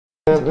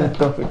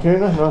Dr.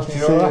 Cooner, nice to see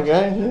you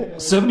again.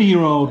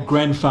 70-year-old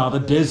grandfather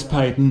Des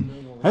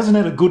Payton hasn't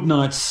had a good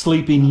night's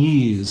sleep in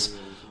years.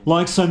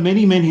 Like so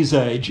many men his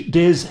age,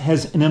 Des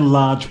has an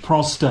enlarged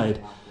prostate.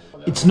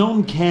 It's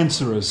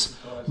non-cancerous,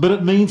 but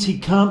it means he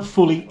can't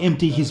fully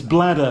empty his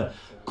bladder,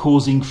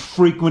 causing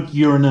frequent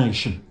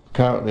urination.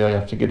 Currently I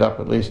have to get up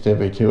at least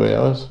every 2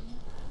 hours,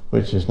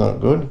 which is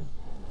not good.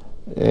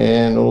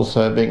 And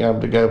also being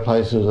able to go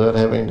places without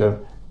having to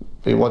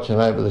be watching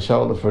over the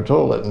shoulder for a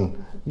toilet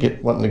and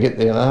wanting to get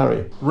there in a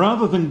hurry.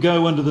 Rather than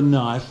go under the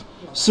knife,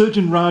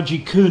 surgeon Raji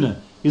Cooner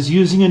is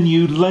using a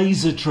new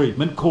laser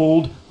treatment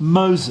called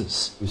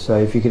Moses. So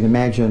if you can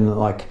imagine,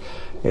 like,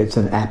 it's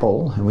an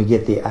apple and we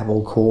get the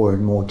apple core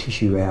and more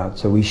tissue out,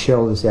 so we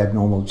shell this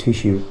abnormal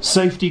tissue.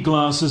 Safety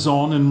glasses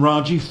on and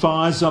Raji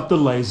fires up the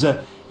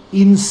laser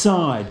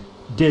inside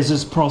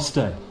Des's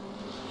prostate.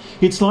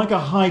 It's like a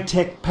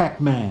high-tech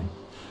Pac-Man,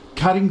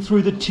 cutting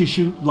through the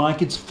tissue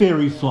like it's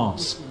fairy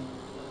floss.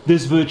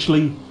 There's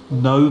virtually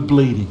no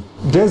bleeding.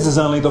 Des is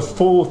only the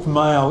fourth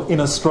male in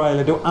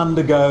Australia to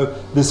undergo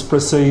this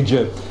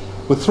procedure.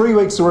 With 3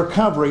 weeks of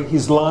recovery,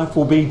 his life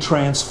will be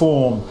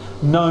transformed.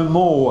 No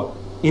more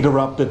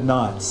interrupted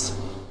nights.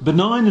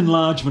 Benign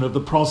enlargement of the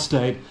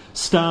prostate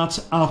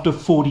starts after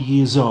 40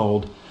 years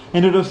old,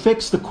 and it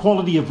affects the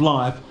quality of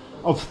life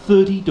of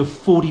 30 to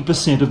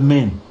 40% of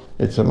men.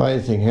 It's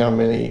amazing how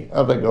many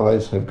other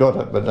guys have got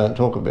it but don't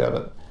talk about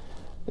it.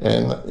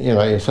 And, you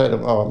know, you say to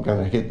them, oh, I'm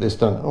going to get this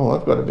done. Oh,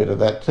 I've got a bit of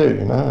that too,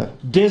 you know.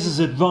 Des's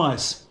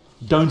advice,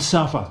 don't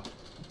suffer.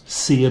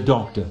 See a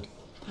doctor.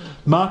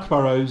 Mark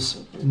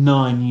Burrows,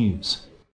 9 News.